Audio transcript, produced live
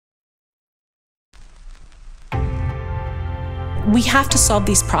we have to solve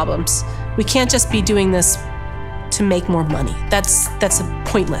these problems. We can't just be doing this to make more money. That's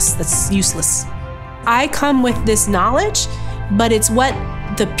pointless, that's useless. I come with this knowledge, but it's what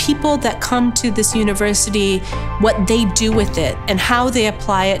the people that come to this university, what they do with it and how they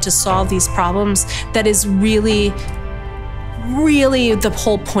apply it to solve these problems, that is really, really the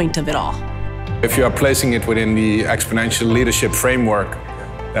whole point of it all. If you are placing it within the exponential leadership framework,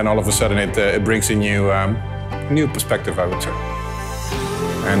 then all of a sudden it brings a new perspective, I would say.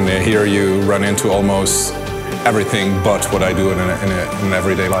 And here you run into almost everything but what I do in an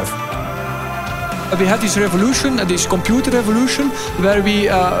everyday life. We had this revolution, this computer revolution, where we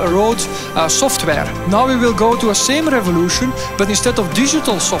wrote software. Now we will go to a same revolution, but instead of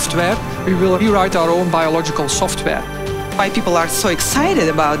digital software, we will rewrite our own biological software. Why people are so excited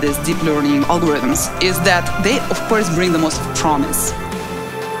about these deep learning algorithms is that they, of course, bring the most promise.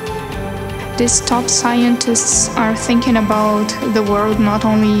 These top scientists are thinking about the world, not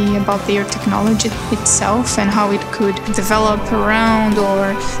only about their technology itself and how it could develop around,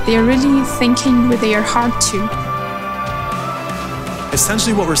 or they're really thinking with their heart too.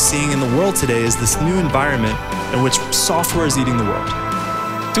 Essentially what we're seeing in the world today is this new environment in which software is eating the world.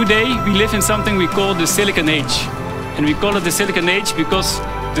 Today we live in something we call the Silicon Age. And we call it the Silicon Age because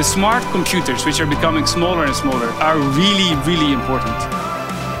the smart computers, which are becoming smaller and smaller, are really, really important.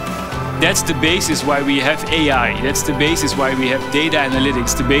 That's the basis why we have AI. That's the basis why we have data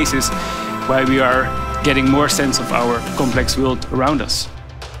analytics, the basis why we are getting more sense of our complex world around us.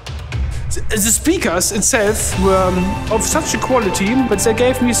 The speakers itself were of such a quality, but they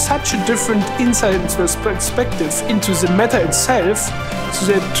gave me such a different insight and perspective into the matter itself, so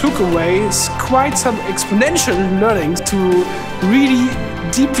they took away quite some exponential learning to really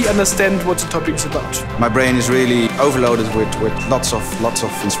deeply understand what the topic is about. My brain is really overloaded with lots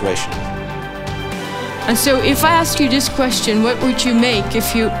of inspiration. And so if I ask you this question, what would you make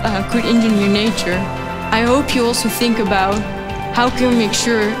if you could engineer nature? I hope you also think about how can we make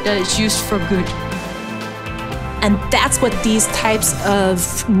sure that it's used for good. And that's what these types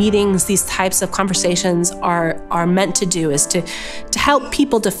of meetings, these types of conversations are meant to do, is to help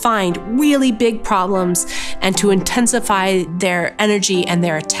people to find really big problems and to intensify their energy and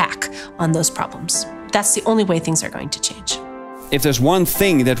their attack on those problems. That's the only way things are going to change. If there's one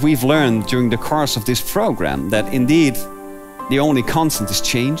thing that we've learned during the course of this program, that indeed the only constant is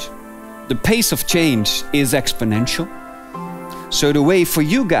change. The pace of change is exponential. So the way for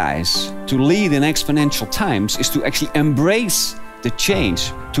you guys to lead in exponential times is to actually embrace the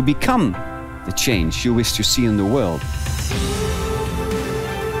change, to become the change you wish to see in the world.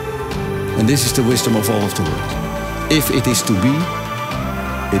 And this is the wisdom of all of the world. If it is to be,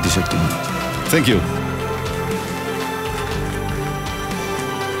 it is up to me. Thank you.